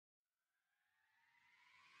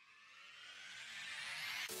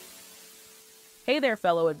Hey there,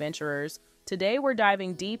 fellow adventurers. Today we're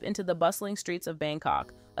diving deep into the bustling streets of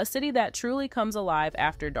Bangkok, a city that truly comes alive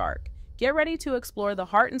after dark. Get ready to explore the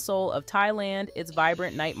heart and soul of Thailand, its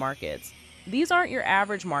vibrant night markets. These aren't your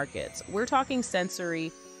average markets. We're talking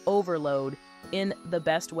sensory overload in the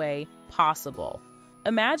best way possible.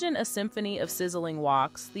 Imagine a symphony of sizzling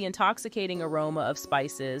woks, the intoxicating aroma of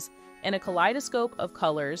spices, and a kaleidoscope of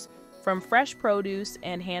colors from fresh produce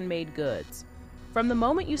and handmade goods. From the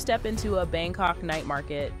moment you step into a Bangkok night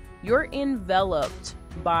market, you're enveloped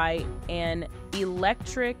by an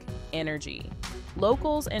electric energy.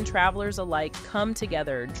 Locals and travelers alike come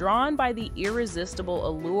together, drawn by the irresistible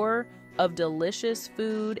allure of delicious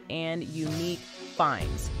food and unique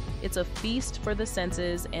finds. It's a feast for the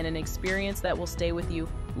senses and an experience that will stay with you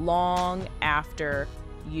long after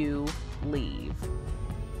you leave.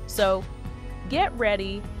 So, get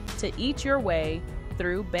ready to eat your way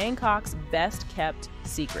through Bangkok's best-kept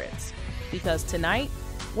secrets, because tonight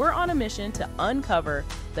we're on a mission to uncover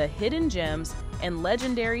the hidden gems and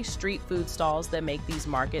legendary street food stalls that make these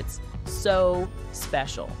markets so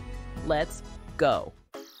special. Let's go.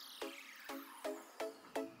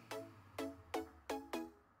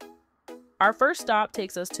 Our first stop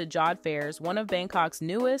takes us to Jodd Fairs, one of Bangkok's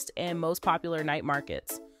newest and most popular night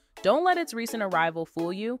markets. Don't let its recent arrival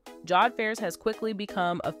fool you. Jodd Fairs has quickly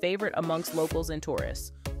become a favorite amongst locals and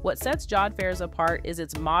tourists. What sets Jodd Fairs apart is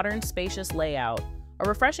its modern, spacious layout, a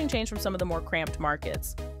refreshing change from some of the more cramped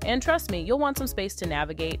markets. And trust me, you'll want some space to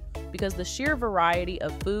navigate because the sheer variety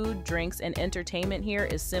of food, drinks, and entertainment here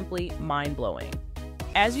is simply mind-blowing.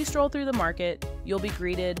 As you stroll through the market, you'll be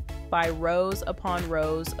greeted by rows upon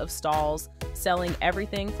rows of stalls selling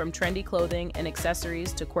everything from trendy clothing and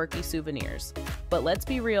accessories to quirky souvenirs. But let's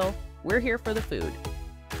be real, we're here for the food.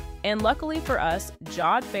 And luckily for us,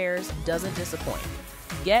 Jodd Fairs doesn't disappoint.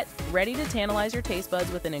 Get ready to tantalize your taste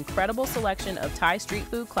buds with an incredible selection of Thai street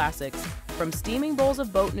food classics, from steaming bowls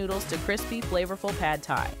of boat noodles to crispy, flavorful pad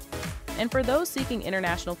Thai. And for those seeking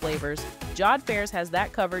international flavors, Jodd Fairs has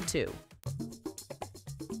that covered too.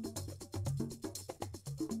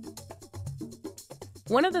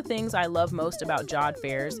 One of the things I love most about Jodd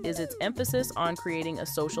Fairs is its emphasis on creating a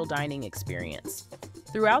social dining experience.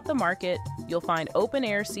 Throughout the market, you'll find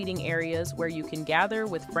open-air seating areas where you can gather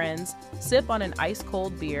with friends, sip on an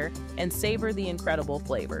ice-cold beer, and savor the incredible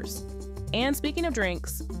flavors. And speaking of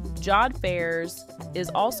drinks, Jodd Fairs is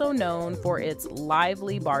also known for its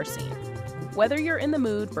lively bar scene. Whether you're in the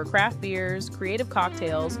mood for craft beers, creative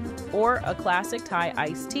cocktails, or a classic Thai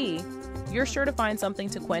iced tea, you're sure to find something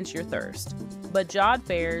to quench your thirst. But Jodd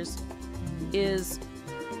Fairs is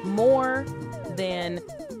more than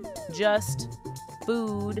just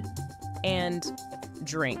food and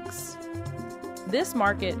drinks. This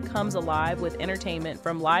market comes alive with entertainment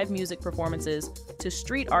from live music performances to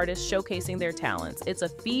street artists showcasing their talents. It's a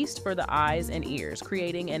feast for the eyes and ears,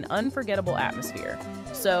 creating an unforgettable atmosphere.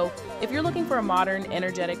 So, if you're looking for a modern,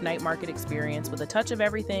 energetic night market experience with a touch of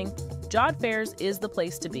everything, Jodd Fairs is the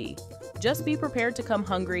place to be. Just be prepared to come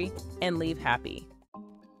hungry and leave happy.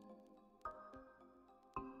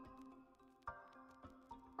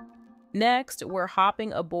 Next, we're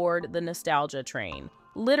hopping aboard the nostalgia train,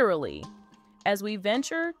 literally, as we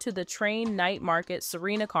venture to the train night market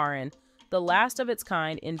Srinakaran, the last of its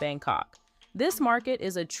kind in Bangkok. This market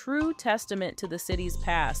is a true testament to the city's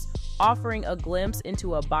past, offering a glimpse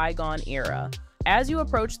into a bygone era. As you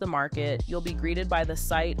approach the market, you'll be greeted by the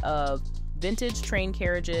sight of vintage train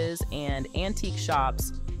carriages and antique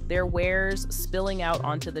shops, their wares spilling out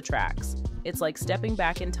onto the tracks. It's like stepping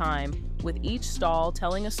back in time, with each stall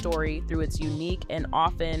telling a story through its unique and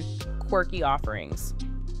often quirky offerings.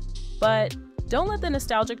 But don't let the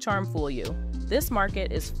nostalgic charm fool you. This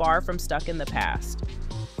market is far from stuck in the past.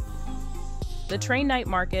 The train night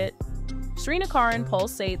market, Srinakaran,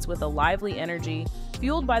 pulsates with a lively energy,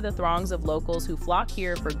 fueled by the throngs of locals who flock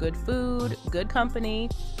here for good food, good company,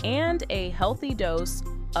 and a healthy dose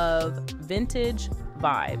of vintage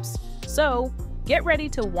vibes. So, get ready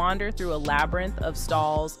to wander through a labyrinth of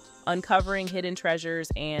stalls, uncovering hidden treasures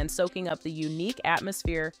and soaking up the unique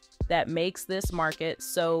atmosphere that makes this market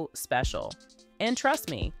so special. And trust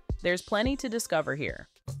me, there's plenty to discover here.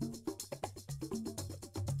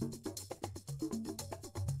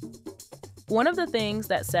 One of the things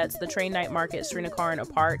that sets the train night market Srinakaran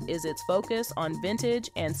apart is its focus on vintage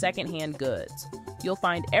and secondhand goods. You'll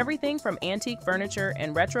find everything from antique furniture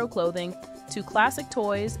and retro clothing to classic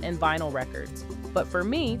toys and vinyl records. But for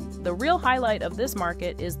me, the real highlight of this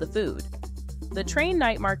market is the food. The train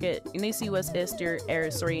night market Inisiwas Ester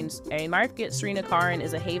a market Srinakaran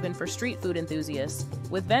is a haven for street food enthusiasts,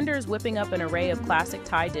 with vendors whipping up an array of classic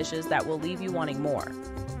Thai dishes that will leave you wanting more.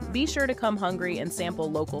 Be sure to come hungry and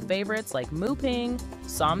sample local favorites like mu ping,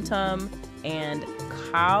 som tum, and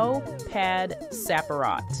khao pad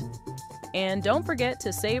saparat. And don't forget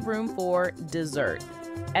to save room for dessert.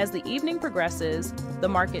 As the evening progresses, the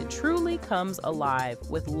market truly comes alive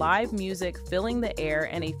with live music filling the air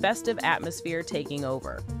and a festive atmosphere taking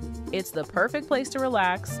over. It's the perfect place to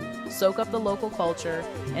relax, soak up the local culture,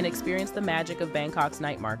 and experience the magic of Bangkok's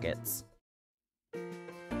night markets.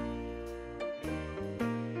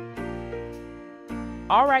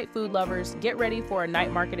 All right, food lovers, get ready for a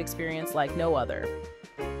night market experience like no other.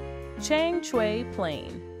 Chang Choi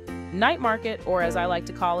Plain. Night market, or as I like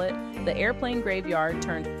to call it, the airplane graveyard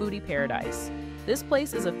turned foodie paradise. This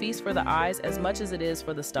place is a feast for the eyes as much as it is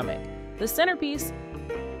for the stomach. The centerpiece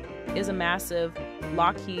is a massive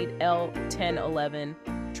Lockheed L-1011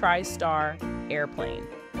 TriStar airplane.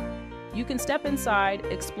 You can step inside,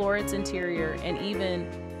 explore its interior, and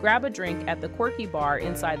even grab a drink at the quirky bar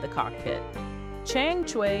inside the cockpit. Chang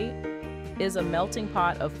Choi is a melting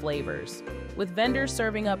pot of flavors, with vendors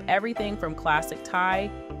serving up everything from classic Thai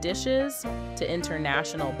dishes to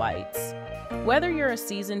international bites. Whether you're a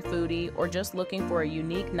seasoned foodie or just looking for a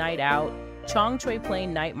unique night out, Chang Choi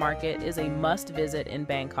Plain Night Market is a must-visit in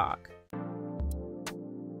Bangkok.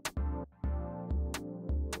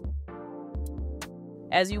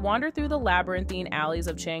 As you wander through the labyrinthine alleys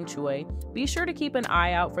of Chang Choi, be sure to keep an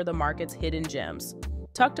eye out for the market's hidden gems.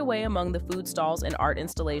 Tucked away among the food stalls and art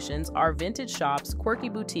installations are vintage shops, quirky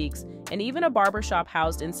boutiques, and even a barbershop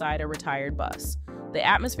housed inside a retired bus. The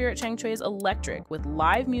atmosphere at Chang Choi is electric, with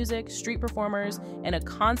live music, street performers, and a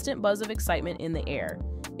constant buzz of excitement in the air.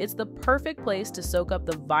 It's the perfect place to soak up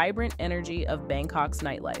the vibrant energy of Bangkok's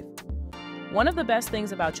nightlife. One of the best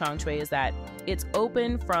things about Chang Choi is that it's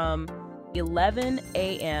open from 11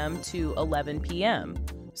 a.m. to 11 p.m.,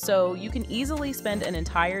 so you can easily spend an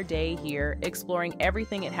entire day here exploring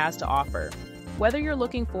everything it has to offer. Whether you're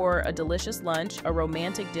looking for a delicious lunch, a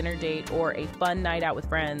romantic dinner date, or a fun night out with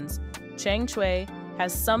friends, Chang Choi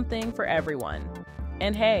has something for everyone.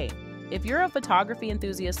 And hey, if you're a photography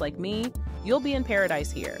enthusiast like me, you'll be in paradise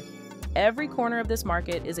here. Every corner of this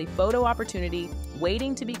market is a photo opportunity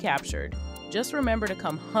waiting to be captured. Just remember to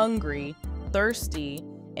come hungry, thirsty,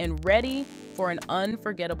 and ready for an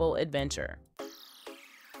unforgettable adventure.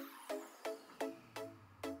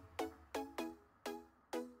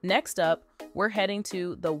 Next up, we're heading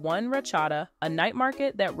to the One Ratchada, a night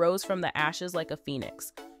market that rose from the ashes like a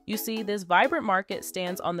phoenix. You see, this vibrant market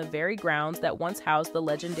stands on the very grounds that once housed the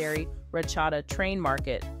legendary Ratchada train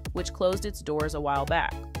market, which closed its doors a while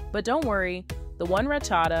back. But don't worry, the One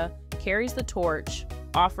Ratchada carries the torch,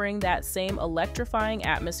 offering that same electrifying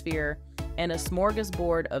atmosphere and a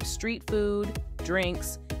smorgasbord of street food,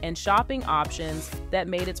 drinks, and shopping options that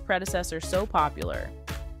made its predecessor so popular.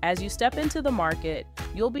 As you step into the market,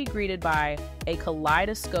 you'll be greeted by a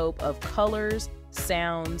kaleidoscope of colors,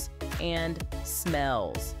 sounds, and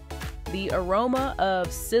smells. The aroma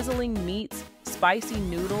of sizzling meats, spicy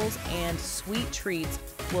noodles, and sweet treats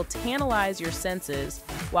will tantalize your senses,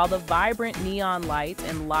 while the vibrant neon lights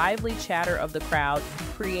and lively chatter of the crowd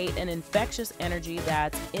create an infectious energy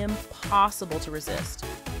that's impossible to resist.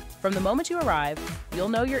 From the moment you arrive, you'll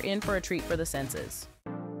know you're in for a treat for the senses.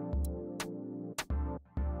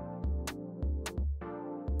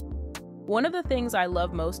 One of the things I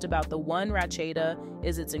love most about the One Ratchada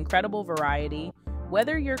is its incredible variety.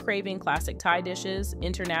 Whether you're craving classic Thai dishes,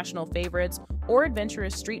 international favorites, or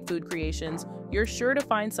adventurous street food creations, you're sure to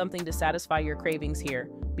find something to satisfy your cravings here.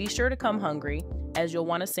 Be sure to come hungry, as you'll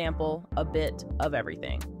want to sample a bit of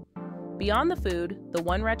everything. Beyond the food, the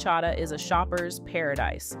One Ratchada is a shopper's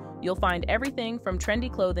paradise. You'll find everything from trendy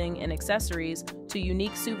clothing and accessories to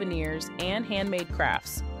unique souvenirs and handmade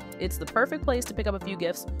crafts. It's the perfect place to pick up a few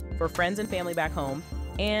gifts for friends and family back home.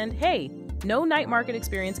 And hey, no night market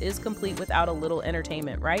experience is complete without a little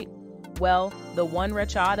entertainment, right? Well, the One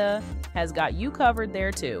Ratchada has got you covered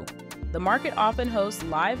there too. The market often hosts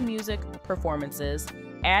live music performances,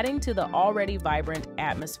 adding to the already vibrant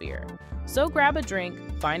atmosphere. So grab a drink,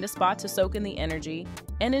 find a spot to soak in the energy,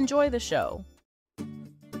 and enjoy the show.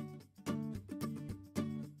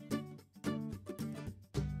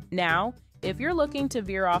 Now, if you're looking to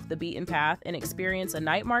veer off the beaten path and experience a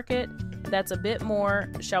night market that's a bit more,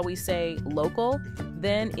 shall we say, local,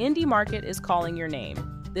 then Indie Market is calling your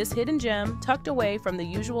name. This hidden gem, tucked away from the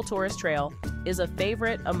usual tourist trail, is a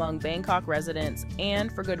favorite among Bangkok residents,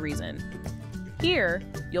 and for good reason. Here,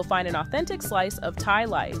 you'll find an authentic slice of Thai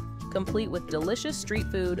life, complete with delicious street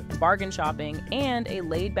food, bargain shopping, and a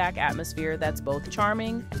laid-back atmosphere that's both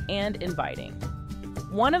charming and inviting.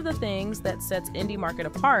 One of the things that sets Indie Market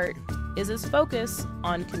apart is its focus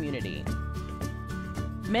on community.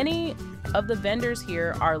 Many of the vendors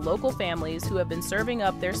here are local families who have been serving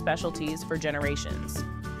up their specialties for generations.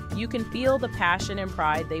 You can feel the passion and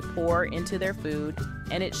pride they pour into their food,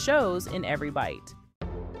 and it shows in every bite.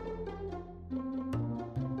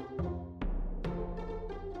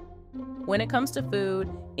 When it comes to food,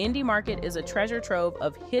 Indie Market is a treasure trove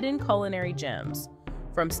of hidden culinary gems.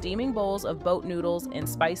 From steaming bowls of boat noodles and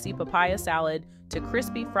spicy papaya salad to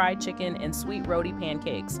crispy fried chicken and sweet roti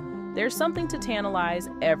pancakes, there's something to tantalize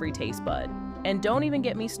every taste bud. And don't even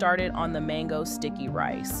get me started on the mango sticky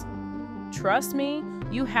rice. Trust me,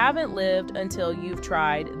 you haven't lived until you've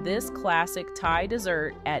tried this classic Thai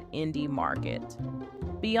dessert at Indie Market.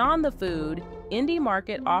 Beyond the food, Indie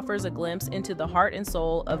Market offers a glimpse into the heart and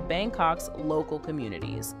soul of Bangkok's local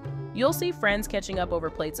communities. You'll see friends catching up over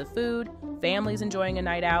plates of food, families enjoying a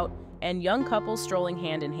night out, and young couples strolling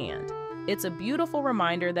hand in hand. It's a beautiful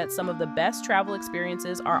reminder that some of the best travel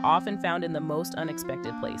experiences are often found in the most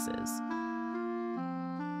unexpected places.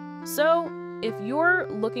 So, if you're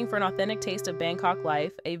looking for an authentic taste of Bangkok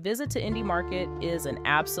life, a visit to Indie Market is an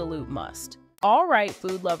absolute must. All right,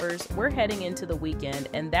 food lovers, we're heading into the weekend,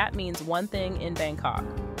 and that means one thing in Bangkok: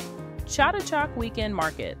 Chatuchak Weekend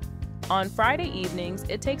Market. On Friday evenings,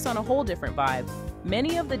 it takes on a whole different vibe.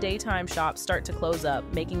 Many of the daytime shops start to close up,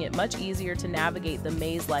 making it much easier to navigate the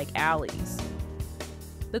maze-like alleys.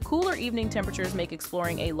 The cooler evening temperatures make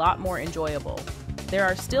exploring a lot more enjoyable. There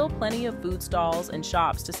are still plenty of food stalls and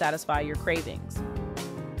shops to satisfy your cravings.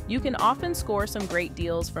 You can often score some great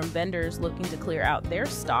deals from vendors looking to clear out their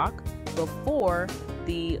stock before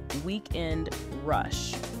the weekend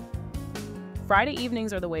rush. Friday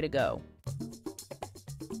evenings are the way to go.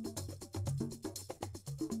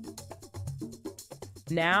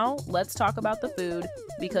 Now, let's talk about the food,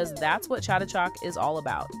 because that's what Chatuchak is all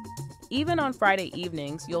about. Even on Friday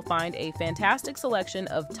evenings, you'll find a fantastic selection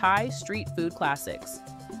of Thai street food classics.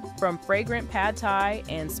 From fragrant pad Thai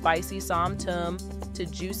and spicy som tum to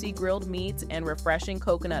juicy grilled meats and refreshing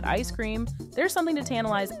coconut ice cream, there's something to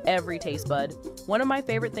tantalize every taste bud. One of my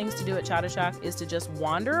favorite things to do at Chatuchak is to just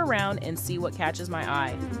wander around and see what catches my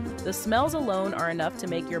eye. The smells alone are enough to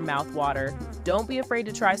make your mouth water. Don't be afraid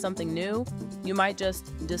to try something new. You might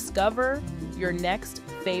just discover your next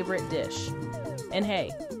favorite dish. And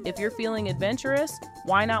hey, if you're feeling adventurous,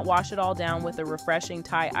 why not wash it all down with a refreshing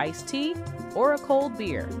Thai iced tea or a cold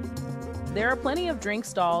beer? There are plenty of drink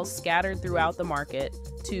stalls scattered throughout the market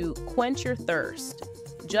to quench your thirst.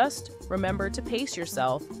 Just remember to pace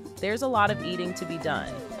yourself. There's a lot of eating to be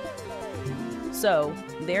done. So,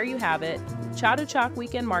 there you have it, Chatuchak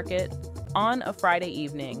Weekend Market on a Friday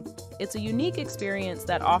evening. It's a unique experience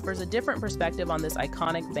that offers a different perspective on this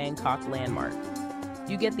iconic Bangkok landmark.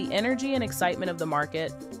 You get the energy and excitement of the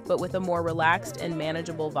market, but with a more relaxed and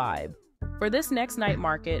manageable vibe. For this next night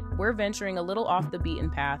market, we're venturing a little off the beaten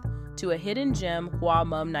path to a hidden gem Hua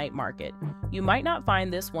Mum night market. You might not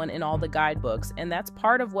find this one in all the guidebooks, and that's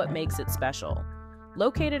part of what makes it special.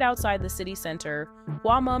 Located outside the city center,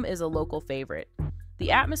 Hua Mum is a local favorite.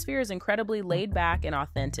 The atmosphere is incredibly laid back and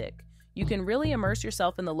authentic. You can really immerse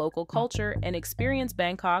yourself in the local culture and experience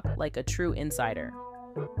Bangkok like a true insider.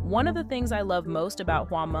 One of the things I love most about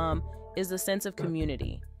Hua Mum is the sense of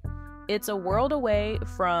community. It's a world away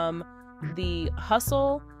from the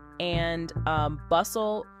hustle and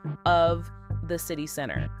bustle of the city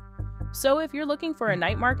center. So if you're looking for a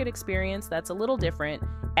night market experience that's a little different,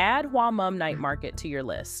 add Hua Mum Night Market to your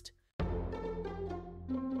list.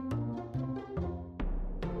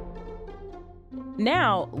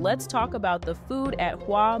 Now, let's talk about the food at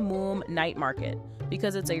Hua Mum Night Market,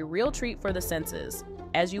 because it's a real treat for the senses.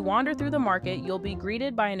 As you wander through the market, you'll be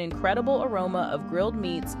greeted by an incredible aroma of grilled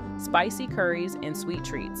meats, spicy curries, and sweet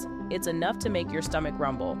treats. It's enough to make your stomach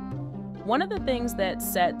rumble. One of the things that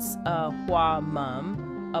sets Hua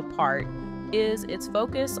Mum apart is its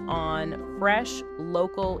focus on fresh,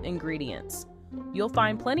 local ingredients. You'll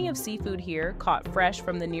find plenty of seafood here, caught fresh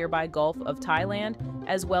from the nearby Gulf of Thailand,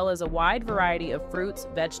 as well as a wide variety of fruits,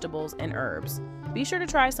 vegetables, and herbs. Be sure to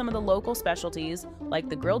try some of the local specialties like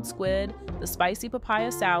the grilled squid, the spicy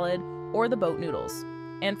papaya salad, or the boat noodles.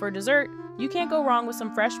 And for dessert, you can't go wrong with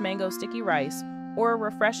some fresh mango sticky rice or a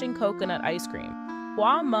refreshing coconut ice cream.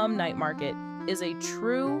 Hua Mum Night Market is a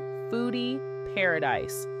true foodie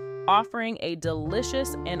paradise, offering a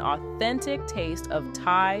delicious and authentic taste of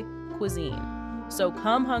Thai cuisine. So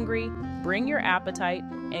come hungry, bring your appetite,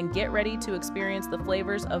 and get ready to experience the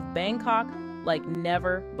flavors of Bangkok like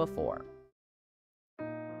never before.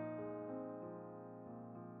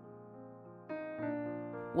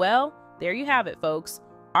 Well, there you have it, folks.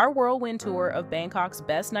 Our whirlwind tour of Bangkok's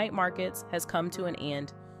best night markets has come to an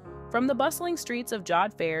end. From the bustling streets of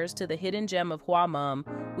Jodd fairs to the hidden gem of Hua Mum,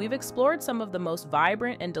 we've explored some of the most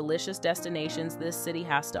vibrant and delicious destinations this city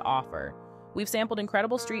has to offer. We've sampled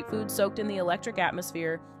incredible street food soaked in the electric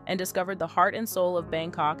atmosphere and discovered the heart and soul of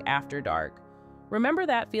Bangkok after dark. Remember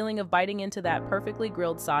that feeling of biting into that perfectly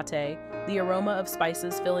grilled satay, the aroma of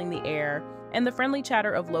spices filling the air, and the friendly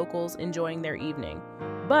chatter of locals enjoying their evening?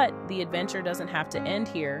 But the adventure doesn't have to end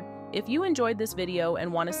here. If you enjoyed this video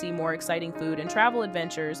and want to see more exciting food and travel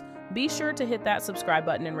adventures, be sure to hit that subscribe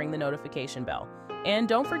button and ring the notification bell. And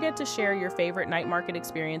don't forget to share your favorite night market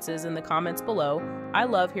experiences in the comments below. I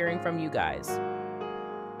love hearing from you guys.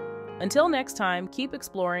 Until next time, keep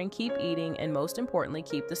exploring, keep eating, and most importantly,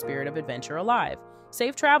 keep the spirit of adventure alive.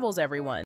 Safe travels, everyone!